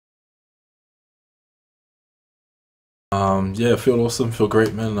Yeah, feel awesome, feel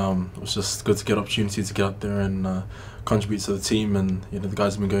great, man. It was just good to get opportunity to get out there and contribute to the team, and the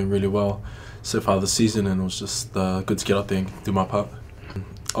guys have been going really well so far this season, and it was just good to get out there and do my part.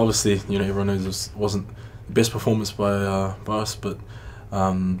 Obviously, everyone knows this wasn't the best performance by us, but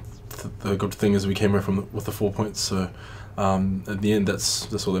the good thing is we came away with the 4 points. So at the end,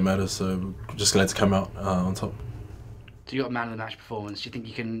 that's all that matters. So we're just glad to come out on top. So you got a man of the match performance. Do you think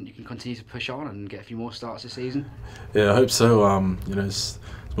you can continue to push on and get a few more starts this season? Yeah, I hope so. It's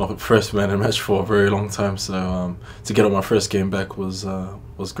my first man of the match for a very long time, so to get on my first game back was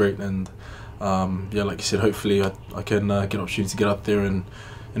great. And yeah, like you said, hopefully I can get an opportunity to get out there and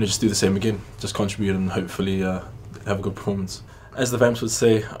just do the same again, just contribute and hopefully have a good performance. As the Vamps would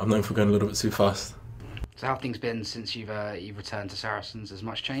say, I'm known for going a little bit too fast. So how have things been since you've returned to Saracens? Has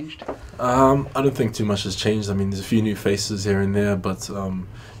much changed? I don't think too much has changed. I mean, there's a few new faces here and there, but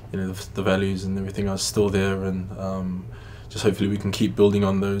the values and everything are still there, and just hopefully we can keep building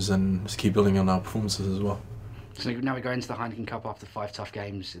on those and just keep building on our performances as well. So now we go into the Heineken Cup after 5 tough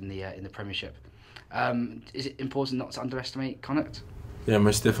games in the Premiership. Is it important not to underestimate Connacht? Yeah,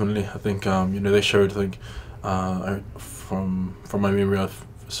 most definitely. I think they showed. I think from my memory,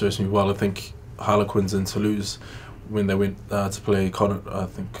 serves me well. I think Harlequins and Toulouse, when they went to play Connacht, I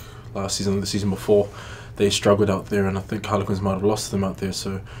think last season or the season before, they struggled out there, and I think Harlequins might have lost them out there.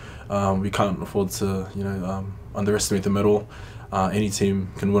 So we can't afford to underestimate them at all. Any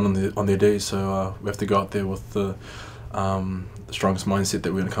team can win on their day, so we have to go out there with the strongest mindset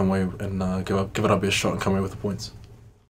that we're going to come away and give it our best shot and come away with the points.